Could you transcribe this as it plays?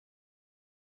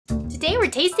Today we're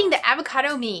tasting the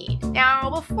avocado mead. Now,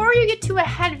 before you get too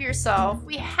ahead of yourself,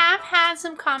 we have had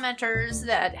some commenters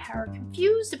that are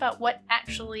confused about what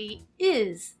actually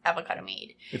is avocado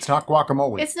mead. It's not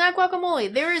guacamole. It's not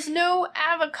guacamole. There is no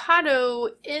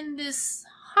avocado in this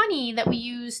honey that we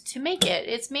use to make it.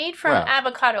 It's made from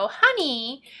avocado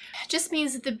honey. It just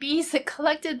means that the bees that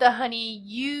collected the honey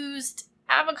used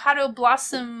avocado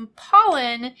blossom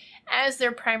pollen as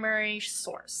their primary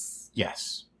source.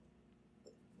 Yes.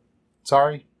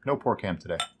 Sorry, no pork ham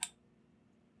today.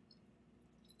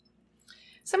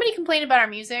 Somebody complained about our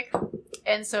music,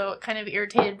 and so it kind of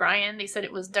irritated Brian. They said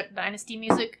it was Duck Dynasty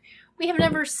music. We have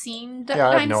never seen Duck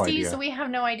Dynasty, so we have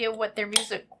no idea what their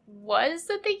music was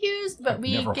that they used, but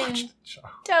we can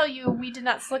tell you we did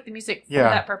not select the music for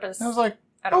that purpose. I was like,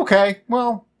 okay,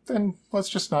 well, then let's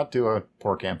just not do a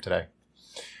pork ham today.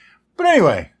 But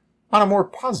anyway, on a more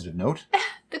positive note.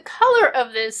 The color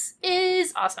of this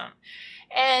is awesome.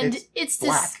 And it's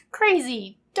this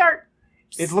crazy dark.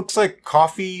 It looks like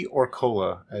coffee or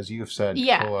cola, as you have said.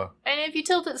 Yeah. Cola. And if you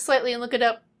tilt it slightly and look it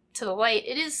up to the light,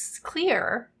 it is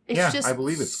clear. It's just I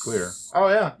believe it's clear. Oh,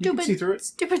 yeah. You can see through it.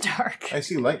 Stupid dark. I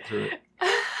see light through it.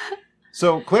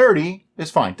 So clarity is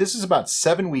fine. This is about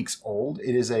 7 weeks old.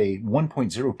 It is a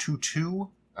 1.022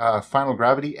 final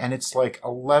gravity, and it's like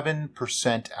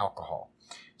 11% alcohol.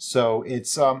 So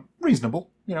it's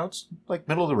reasonable. You know, it's like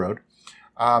middle of the road.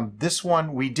 This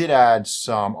one, we did add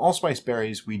some allspice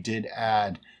berries, we did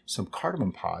add some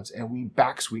cardamom pods, and we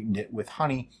back-sweetened it with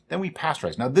honey, then we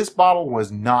pasteurized. Now, this bottle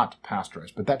was not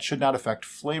pasteurized, but that should not affect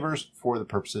flavors for the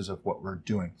purposes of what we're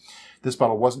doing. This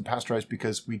bottle wasn't pasteurized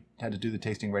because we had to do the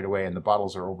tasting right away, and the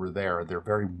bottles are over there. They're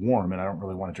very warm, and I don't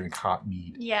really want to drink hot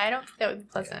mead. Yeah, I don't think that would be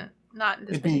pleasant. Not in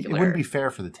this It wouldn't be fair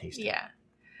for the tasting. Yeah.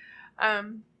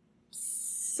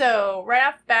 So, right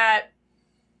off the bat,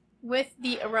 with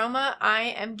the aroma, I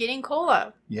am getting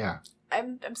cola. Yeah.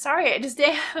 I'm sorry, I just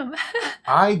am.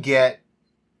 I get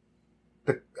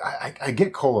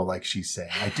cola, like she's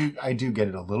saying. I do get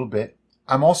it a little bit.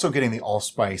 I'm also getting the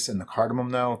allspice and the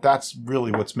cardamom, though. That's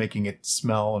really what's making it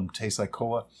smell and taste like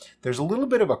cola. There's a little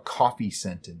bit of a coffee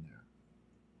scent in there.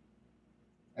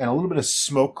 And a little bit of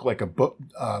smoke, like a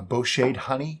bochet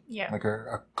honey. Yeah. Like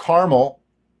a caramel.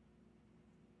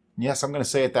 Yes, I'm going to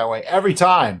say it that way every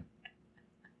time.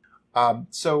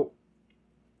 So,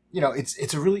 you know,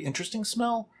 it's a really interesting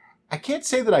smell. I can't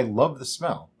say that I love the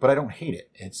smell, but I don't hate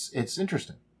it. It's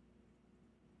interesting.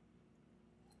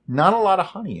 Not a lot of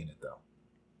honey in it, though.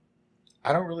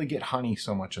 I don't really get honey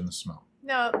so much in the smell.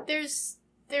 No, there's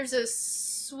a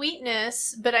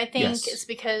sweetness, but I think it's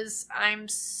because I'm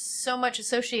so much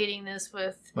associating this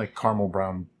with like caramel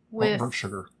brown burnt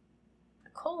sugar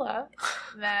cola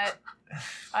that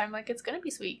I'm like, it's going to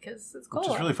be sweet because it's cola.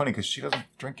 Which is really funny because she doesn't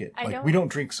drink it. We don't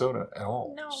drink soda at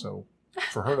all. No. So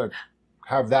for her to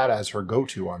have that as her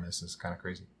go-to on this is kind of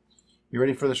crazy. You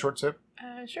ready for the short sip?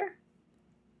 Sure.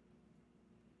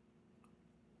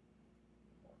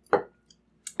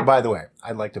 By the way,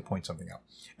 I'd like to point something out.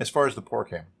 As far as the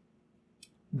pork ham,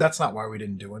 that's not why we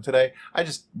didn't do one today.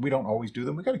 We don't always do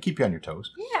them. We got to keep you on your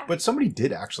toes. Yeah. But somebody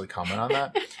did actually comment on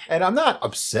that. And I'm not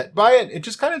upset by it. It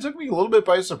just kind of took me a little bit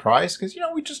by surprise because, you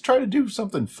know, we just try to do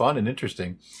something fun and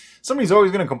interesting. Somebody's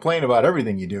always going to complain about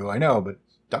everything you do, I know, but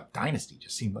Duck Dynasty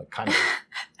just seemed like kind of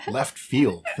a left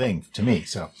field thing to me.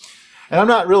 So, and I'm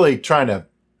not really trying to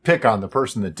pick on the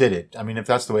person that did it. I mean, if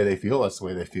that's the way they feel, that's the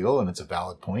way they feel, and it's a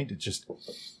valid point. It's just,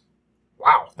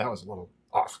 wow, that was a little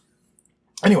off.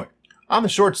 Anyway. On the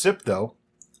short sip, though,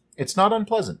 it's not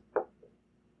unpleasant.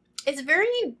 It's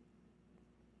very...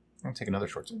 I'll take another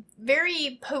short sip.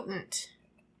 Very potent.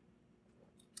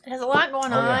 It has a lot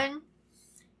going on. Yeah.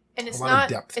 And it's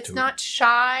not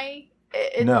shy.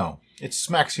 No. It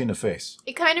smacks you in the face.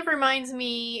 It kind of reminds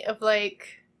me of like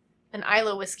an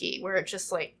Isla whiskey where it's just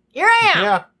like, here I am!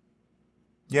 Yeah.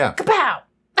 Yeah. Kapow!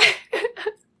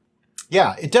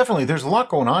 Yeah, it definitely, there's a lot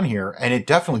going on here, and it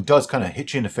definitely does kind of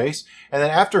hit you in the face. And then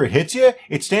after it hits you,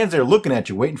 it stands there looking at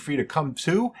you, waiting for you to come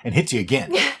to, and hits you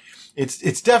again.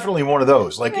 It's definitely one of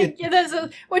those. Like, what you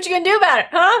gonna do about it,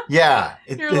 huh? Yeah,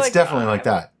 it's definitely like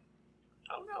that.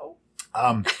 Oh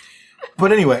no.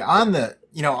 But anyway, on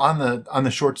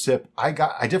the short sip, I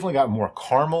definitely got more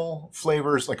caramel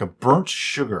flavors, like a burnt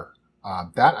sugar.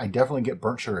 That I definitely get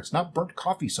burnt sugar. It's not burnt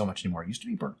coffee so much anymore. It used to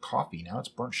be burnt coffee. Now it's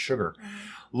burnt sugar.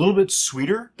 A little bit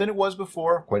sweeter than it was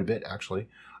before. Quite a bit, actually.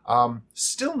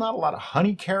 Still not a lot of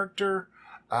honey character.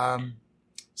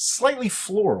 Slightly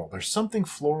floral. There's something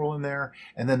floral in there.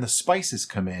 And then the spices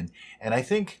come in. And I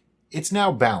think it's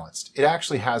now balanced. It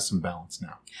actually has some balance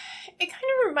now. It kind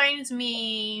of reminds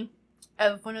me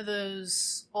of one of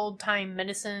those old-time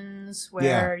medicines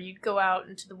where you'd go out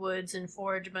into the woods and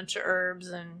forage a bunch of herbs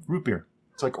and... Root beer.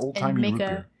 It's like old-timey root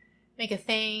beer. Make a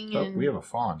thing Oh, and... we have a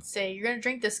fawn. Say, you're going to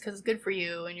drink this because it's good for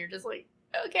you. And you're just like,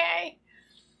 okay.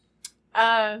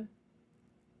 Can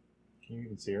you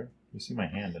even see her? You see my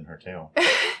hand in her tail.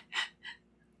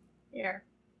 Here.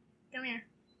 Come here.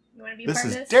 You want to be part of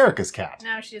this? This is Derica's cat.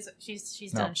 No, she's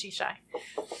done. She's shy.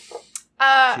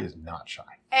 She is not shy.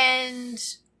 And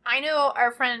I know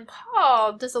our friend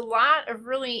Paul does a lot of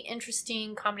really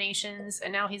interesting combinations,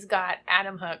 and now he's got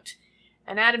Adam hooked.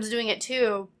 And Adam's doing it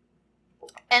too.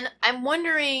 And I'm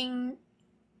wondering,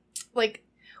 like,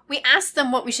 we asked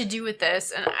them what we should do with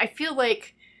this, and I feel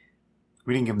like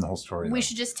we didn't give them the whole story. We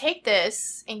should just take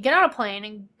this and get on a plane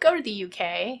and go to the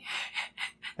UK.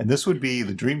 And this would be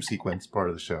the dream sequence part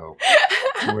of the show,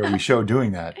 where we show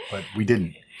doing that, but we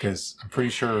didn't, because I'm pretty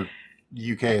sure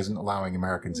the UK isn't allowing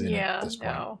Americans in at this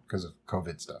point because of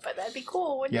COVID stuff. But that'd be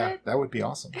cool, wouldn't it? Yeah, that would be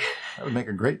awesome. That would make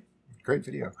a great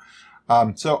video.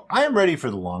 So I am ready for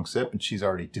the long sip, and she's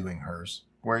already doing hers,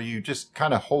 where you just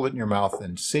kind of hold it in your mouth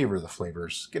and savor the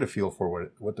flavors, get a feel for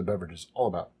what the beverage is all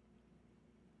about.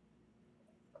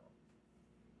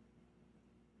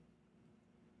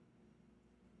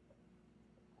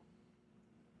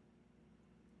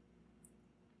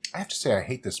 I have to say I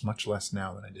hate this much less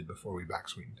now than I did before we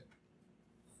backsweetened it.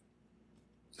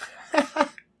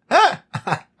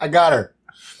 I got her.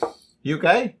 You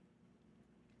okay?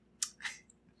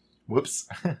 Whoops.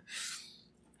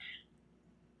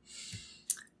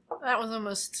 That was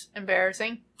almost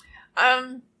embarrassing.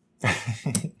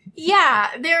 Yeah,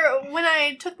 when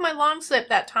I took my long sip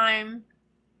that time,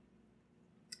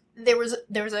 there was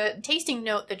a tasting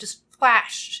note that just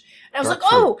flashed. And I was like,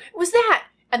 "Oh, it was that."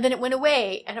 And then it went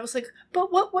away, and I was like, "But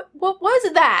what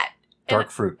was that?"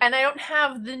 Dark fruit. And I don't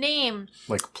have the name.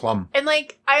 Like plum. And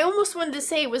like I almost wanted to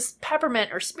say it was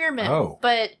peppermint or spearmint. Oh.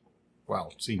 But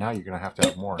well, see, now you're gonna have to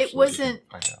have more. It wasn't.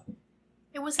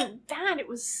 It wasn't that. It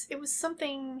was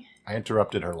something. I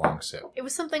interrupted her long sip. It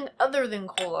was something other than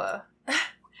cola.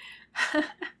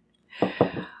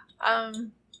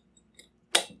 I'm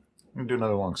gonna do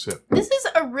another long sip. This is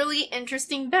a really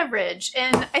interesting beverage,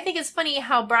 and I think it's funny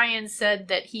how Brian said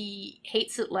that he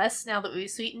hates it less now that we've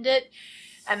sweetened it,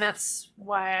 and that's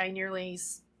why I nearly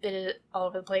spit it all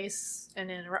over the place in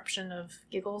an eruption of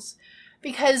giggles,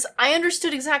 because I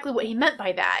understood exactly what he meant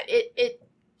by that.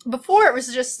 Before it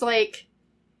was just like,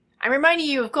 I'm reminding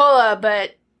you of cola,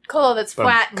 but cola that's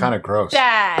flat and kind of gross,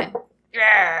 bad.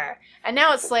 Yeah. And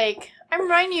now it's like, I'm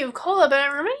reminding you of cola, but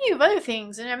I'm reminding you of other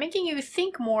things, and I'm making you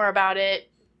think more about it,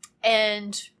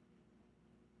 and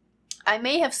I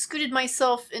may have scooted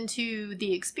myself into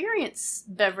the experience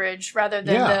beverage rather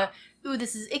than the, ooh,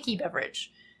 this is icky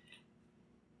beverage.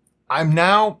 I'm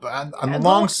now, on the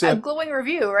long sip. A glowing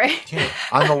review, right? Yeah.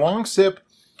 On the long sip,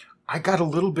 I got a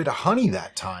little bit of honey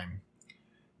that time.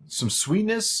 Some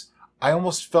sweetness. I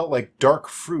almost felt like dark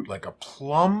fruit, like a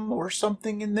plum or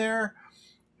something in there.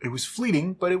 It was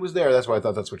fleeting, but it was there. That's why I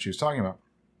thought that's what she was talking about.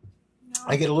 No.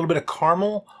 I get a little bit of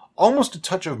caramel, almost a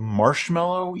touch of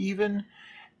marshmallow even.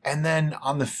 And then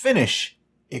on the finish,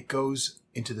 it goes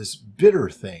into this bitter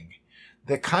thing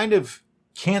that kind of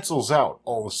cancels out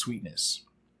all the sweetness.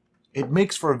 It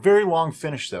makes for a very long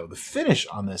finish, though. The finish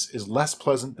on this is less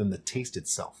pleasant than the taste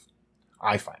itself,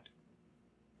 I find.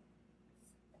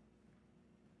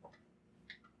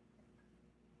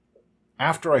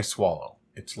 After I swallow,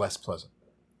 it's less pleasant.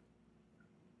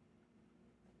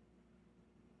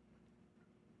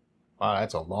 Wow,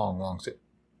 that's a long, long sip.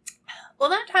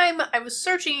 Well, that time I was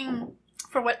searching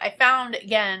for what I found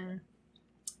again,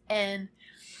 and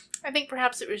I think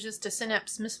perhaps it was just a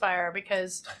synapse misfire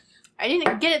because I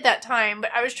didn't get it that time,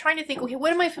 but I was trying to think, okay,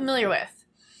 what am I familiar with?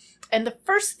 And the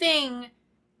first thing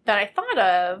that I thought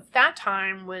of that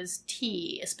time was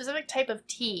tea, a specific type of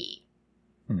tea.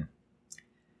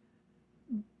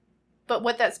 But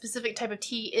what that specific type of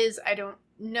tea is, I don't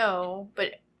know,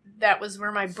 but that was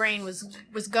where my brain was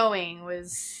going,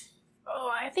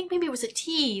 oh, I think maybe it was a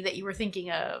tea that you were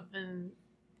thinking of, and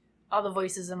all the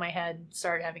voices in my head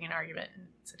started having an argument, and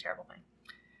it's a terrible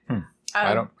thing.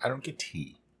 I don't get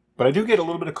tea, but I do get a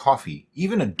little bit of coffee,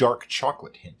 even a dark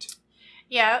chocolate hint.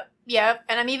 Yeah,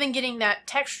 and I'm even getting that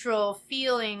textural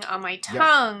feeling on my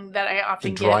tongue that I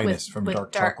often get with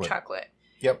dark chocolate.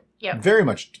 Yep. Very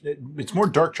much. It's more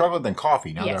dark chocolate than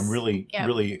coffee now that I'm really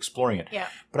exploring it. Yeah.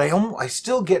 But I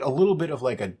still get a little bit of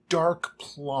like a dark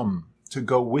plum to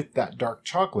go with that dark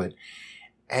chocolate,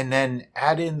 and then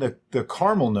add in the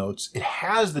caramel notes. It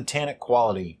has the tannic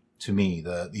quality to me,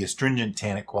 the astringent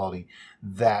tannic quality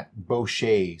that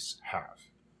Bochet's have.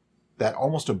 that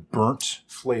almost a burnt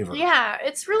flavor. Yeah,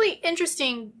 it's really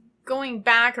interesting going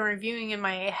back and reviewing in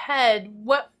my head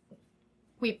what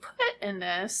we put in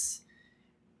this.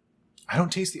 I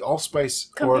don't taste the allspice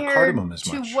or cardamom as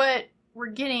much. To what we're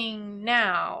getting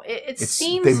now. It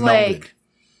seems like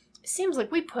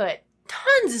we put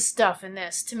tons of stuff in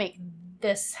this to make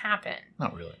this happen.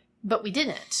 Not really. But we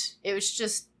didn't. It was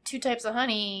just 2 types of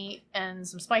honey and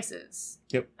some spices.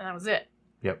 Yep. And that was it.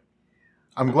 Yep.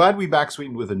 I'm glad we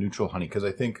backsweetened with a neutral honey because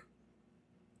I think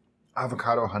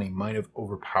avocado honey might have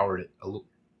overpowered it a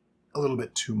little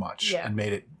bit too much and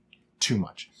made it too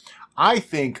much. I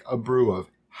think a brew of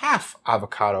half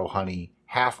avocado honey,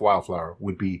 half wildflower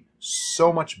would be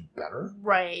so much better.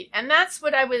 Right. And that's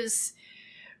what I was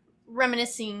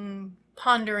reminiscing,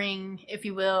 pondering, if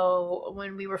you will,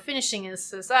 when we were finishing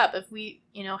this up. If we,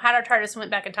 had our TARDIS went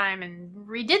back in time and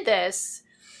redid this,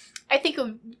 I think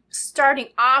of starting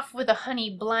off with a honey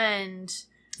blend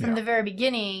from the very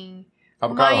beginning.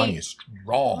 Avocado honey is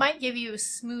strong. Might give you a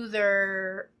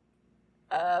smoother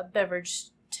beverage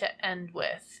to end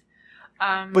with.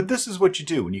 But this is what you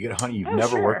do when you get a honey you've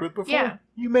never worked with before. Yeah.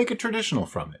 You make a traditional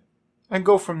from it and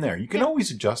go from there. You can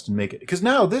always adjust and make it. Because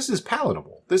now this is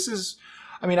palatable. This is,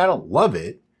 I don't love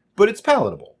it, but it's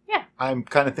palatable. Yeah. I'm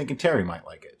kind of thinking Terry might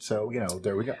like it. So,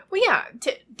 there we go. Well, yeah.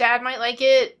 Dad might like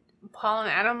it. Paul and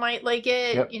Adam might like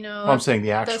it. Yep. Well, I'm saying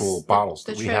the actual bottles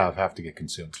that we have to get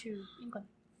consumed. To England.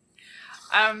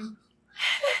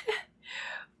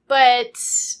 But,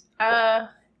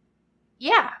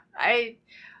 yeah.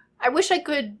 I wish I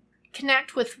could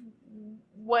connect with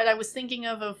what I was thinking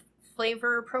of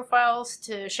flavor profiles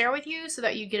to share with you so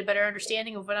that you get a better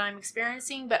understanding of what I'm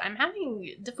experiencing, but I'm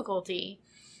having difficulty.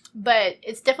 But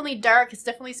it's definitely dark, it's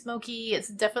definitely smoky, it's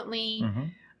definitely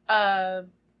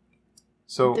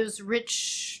those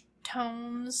rich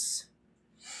tones.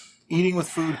 Eating with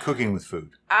food, cooking with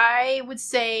food. I would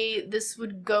say this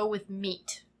would go with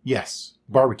meat. Yes,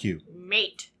 barbecue.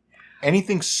 Meat.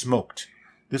 Anything smoked.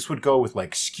 This would go with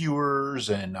like skewers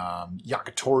and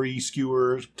yakitori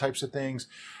skewers types of things.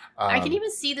 I can even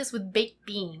see this with baked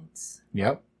beans.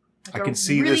 Yep. Like I can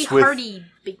see really this with hearty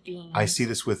baked beans. I see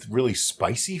this with really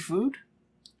spicy food.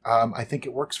 I think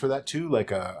it works for that too,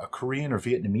 like a Korean or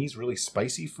Vietnamese really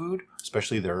spicy food,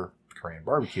 especially their Korean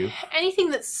barbecue. Anything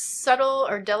that's subtle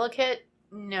or delicate,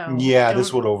 no. Yeah,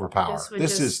 this would overpower.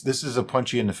 This is a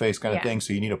punchy in the face kind of thing,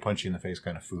 so you need a punchy in the face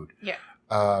kind of food. Yeah.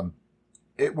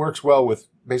 It works well with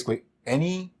basically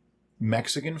any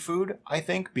Mexican food, I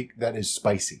think, that is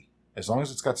spicy. As long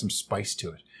as it's got some spice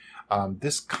to it.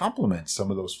 This complements some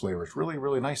of those flavors really,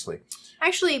 really nicely.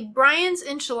 Actually, Brian's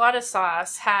enchilada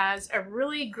sauce has a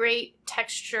really great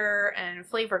texture and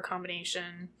flavor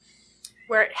combination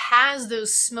where it has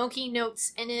those smoky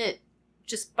notes in it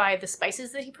just by the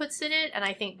spices that he puts in it, and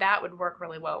I think that would work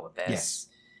really well with this. Yes.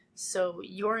 So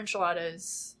your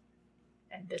enchiladas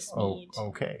and this meat.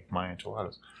 Okay, my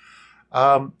enchiladas.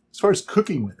 As far as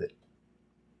cooking with it,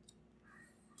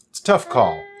 it's a tough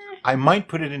call. I might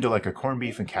put it into like a corned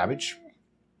beef and cabbage.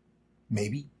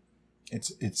 Maybe.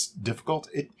 It's difficult.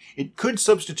 It could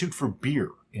substitute for beer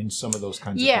in some of those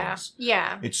kinds of things.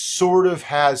 Yeah. It sort of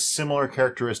has similar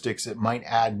characteristics. It might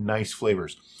add nice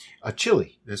flavors. A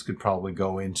chili, this could probably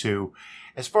go into.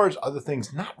 As far as other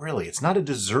things, not really. It's not a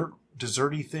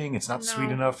desserty thing. It's not sweet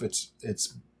enough. It's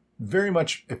very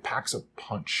much, it packs a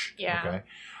punch. Yeah. Okay.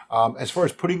 As far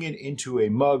as putting it into a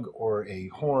mug or a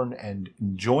horn and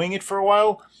enjoying it for a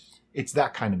while, it's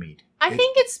that kind of mead. I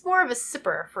think it's more of a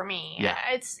sipper for me. Yeah.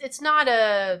 It's not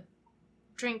a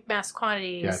drink mass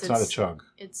quantities. Yeah, it's not a chug.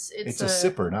 It's a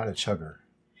sipper, not a chugger.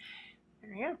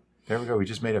 There you go. There we go. We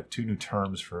just made up 2 new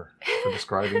terms for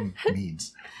describing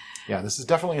meads. Yeah, this is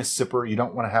definitely a sipper. You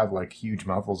don't want to have like huge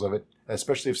mouthfuls of it,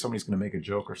 especially if somebody's going to make a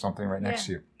joke or something right next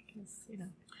to you.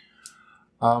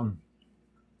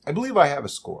 I believe I have a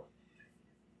score.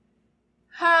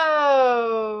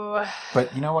 Oh.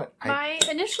 But you know what? My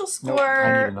initial score... No,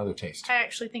 I need another taste. I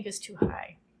actually think is too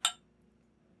high.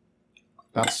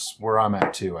 That's where I'm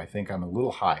at too. I think I'm a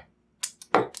little high.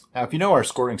 Now, if you know our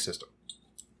scoring system,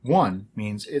 1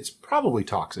 means it's probably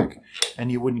toxic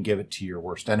and you wouldn't give it to your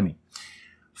worst enemy.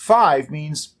 5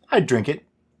 means I'd drink it.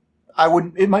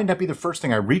 It might not be the first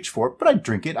thing I reach for, but I'd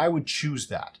drink it. I would choose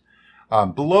that.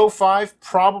 Below 5,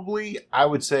 probably I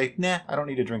would say, nah, I don't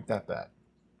need to drink that bad.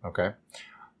 Okay.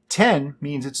 10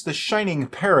 means it's the shining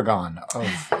paragon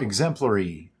of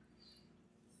exemplary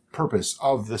purpose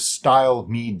of the style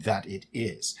mead that it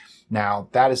is. Now,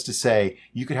 that is to say,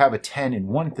 you could have a 10 in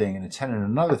one thing and a 10 in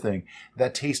another thing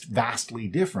that taste vastly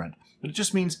different. But it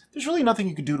just means there's really nothing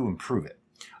you could do to improve it.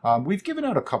 We've given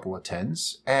out a couple of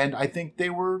 10s, and I think they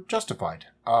were justified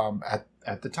at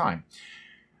at the time.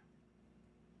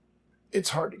 It's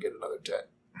hard to get another 10.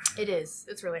 It is.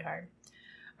 It's really hard.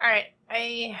 All right.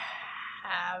 I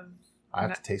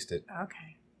have to taste it.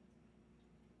 Okay.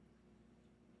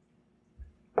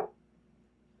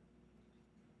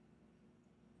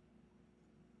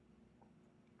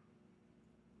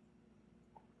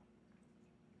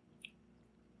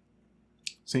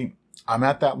 See, I'm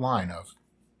at that line of,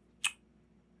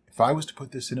 if I was to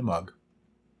put this in a mug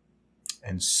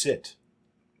and sit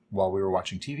while we were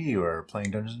watching TV or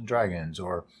playing Dungeons and Dragons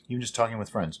or even just talking with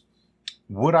friends,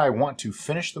 would I want to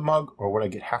finish the mug or would I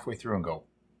get halfway through and go,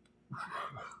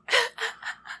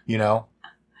 you know?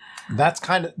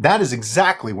 That is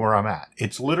exactly where I'm at.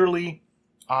 It's literally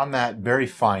on that very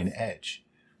fine edge.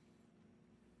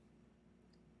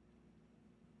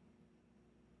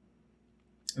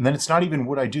 And then it's not even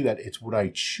would I do that, it's would I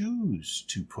choose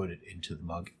to put it into the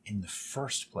mug in the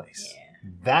first place. Yeah.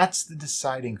 That's the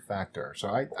deciding factor. So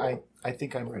I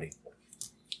think I'm ready.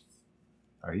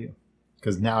 Are you?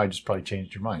 Because now I just probably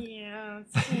changed your mind. Yeah,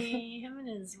 see, him and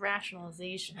his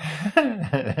rationalization.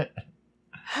 Okay.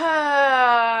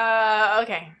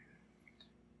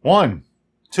 1,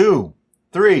 2,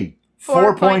 3,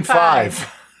 4.5.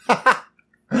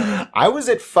 I was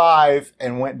at 5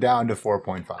 and went down to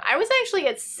 4.5. I was actually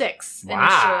at 6 initially.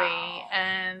 Wow.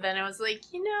 And then I was like,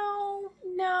 no.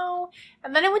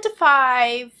 And then I went to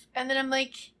 5. And then I'm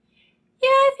like, yeah,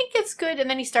 I think it's good. And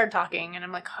then he started talking. And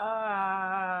I'm like,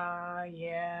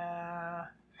 yeah.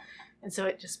 And so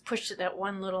it just pushed it that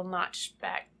one little notch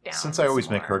back down. Since I always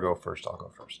make her go first, I'll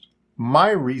go first. My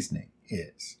reasoning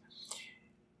is,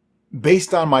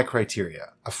 based on my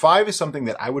criteria, a 5 is something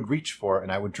that I would reach for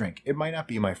and I would drink. It might not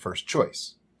be my first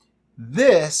choice.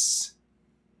 This,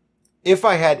 if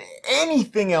I had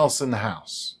anything else in the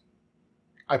house,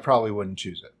 I probably wouldn't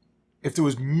choose it. If there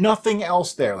was nothing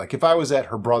else there, like if I was at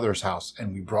her brother's house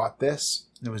and we brought this,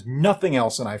 there was nothing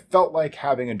else and I felt like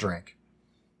having a drink,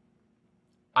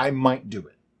 I might do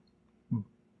it.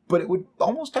 But it would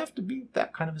almost have to be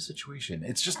that kind of a situation.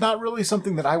 It's just not really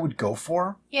something that I would go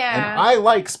for. Yeah. And I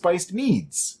like spiced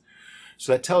meads.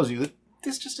 So that tells you that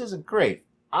this just isn't great.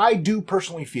 I do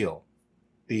personally feel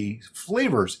the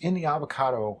flavors in the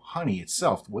avocado honey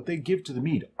itself, what they give to the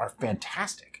mead, are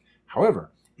fantastic.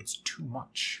 However, it's too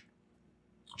much.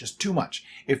 Just too much.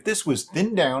 If this was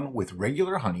thinned down with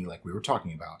regular honey, like we were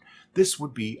talking about, this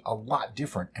would be a lot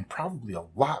different and probably a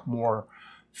lot more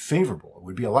favorable. It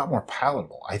would be a lot more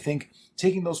palatable. I think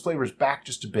taking those flavors back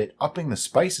just a bit, upping the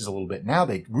spices a little bit, now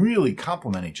they really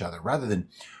complement each other rather than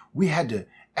we had to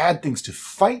add things to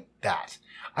fight that.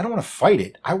 I don't want to fight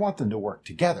it. I want them to work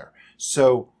together.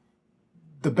 So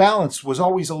the balance was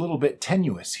always a little bit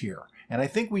tenuous here. And I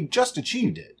think we just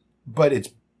achieved it, but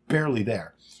it's barely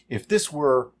there. If this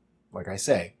were, like I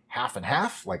say, half and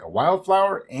half, like a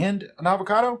wildflower and an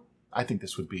avocado, I think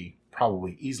this would be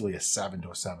probably easily a 7 to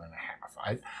a 7.5.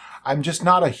 I'm just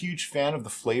not a huge fan of the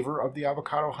flavor of the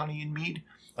avocado honey and mead.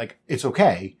 Like, it's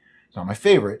okay. It's not my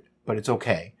favorite, but it's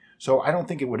okay. So I don't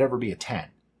think it would ever be a 10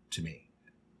 to me.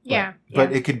 Yeah.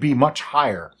 But it could be much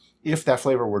higher if that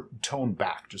flavor were toned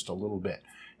back just a little bit.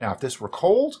 Now, if this were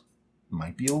cold, it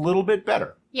might be a little bit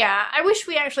better. Yeah, I wish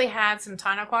we actually had some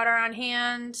tonic water on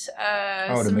hand.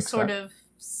 Some sort of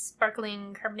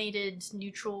sparkling carbonated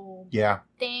neutral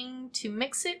thing to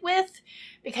mix it with.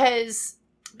 Because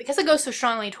it goes so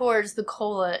strongly towards the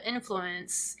cola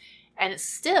influence, and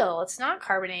it's not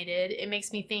carbonated, it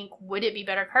makes me think, would it be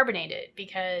better carbonated?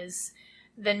 Because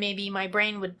then maybe my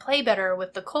brain would play better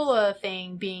with the cola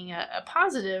thing being a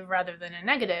positive rather than a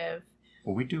negative.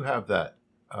 Well, we do have that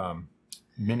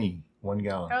mini 1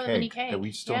 gallon keg that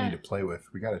we still need to play with.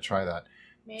 We got to try that.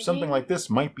 Maybe. Something like this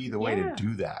might be the way to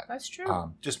do that. That's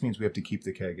true. Just means we have to keep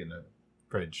the keg in the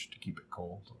fridge to keep it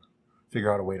cold.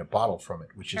 Figure out a way to bottle from it,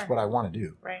 which is what I want to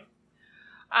do. Right.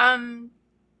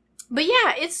 But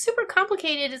yeah, it's super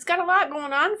complicated. It's got a lot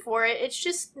going on for it. It's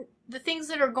just the things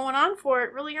that are going on for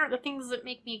it really aren't the things that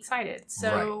make me excited.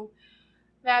 So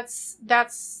that's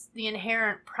the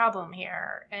inherent problem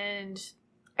here. And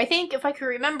I think if I could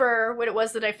remember what it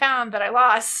was that I found that I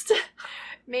lost,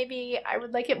 maybe I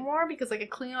would like it more because I could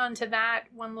cling on to that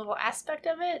one little aspect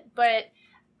of it. But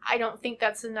I don't think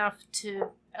that's enough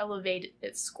to elevate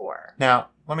its score.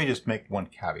 Now, let me just make one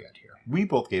caveat here. We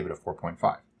both gave it a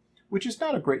 4.5, which is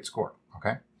not a great score,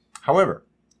 okay? However,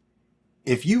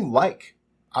 if you like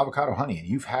avocado honey and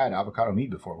you've had avocado mead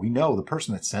before, we know the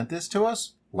person that sent this to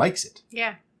us likes it.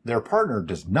 Yeah. Their partner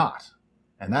does not,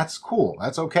 and that's cool.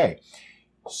 That's okay.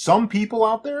 Some people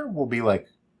out there will be like,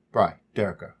 Bri,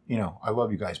 Derica, I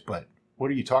love you guys, but what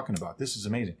are you talking about? This is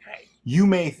amazing. Right. You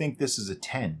may think this is a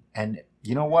 10, and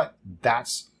you know what?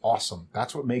 That's awesome.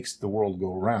 That's what makes the world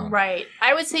go around. Right.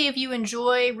 I would say if you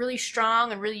enjoy really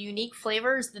strong and really unique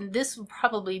flavors, then this would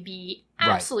probably be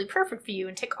absolutely perfect for you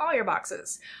and tick all your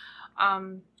boxes.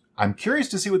 I'm curious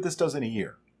to see what this does in a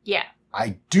year. Yeah.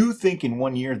 I do think in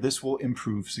 1 year this will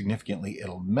improve significantly.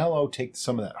 It'll mellow, take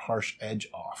some of that harsh edge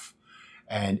off.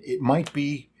 And it might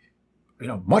be,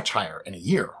 much higher in a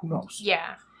year. Who knows?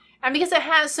 Yeah. And because it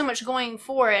has so much going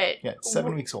for it. Yeah, it's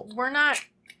 7 weeks old. We're not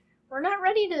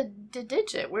ready to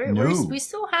ditch it. We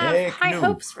still have high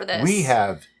hopes for this. We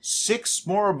have 6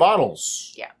 more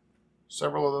bottles. Yeah.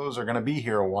 Several of those are going to be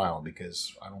here a while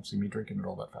because I don't see me drinking it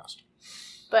all that fast.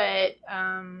 But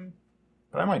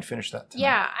I might finish that tonight.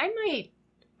 Yeah,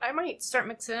 I might start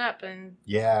mixing it up and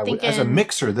as a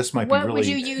mixer, this might be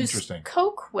really interesting. What would you use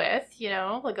Coke with?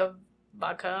 Like a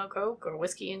vodka Coke or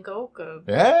whiskey and Coke?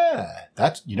 Yeah,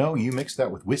 that's you mix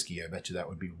that with whiskey. I bet you that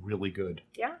would be really good.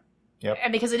 Yeah. Yep.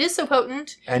 And because it is so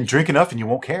potent. And drink enough and you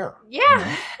won't care.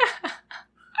 Yeah.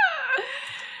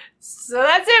 So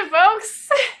that's it, folks.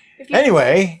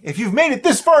 Anyway, if you've made it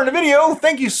this far in the video,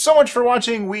 thank you so much for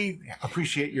watching. We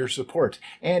appreciate your support.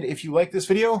 And if you like this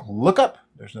video, look up.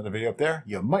 There's another video up there.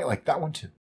 You might like that one too.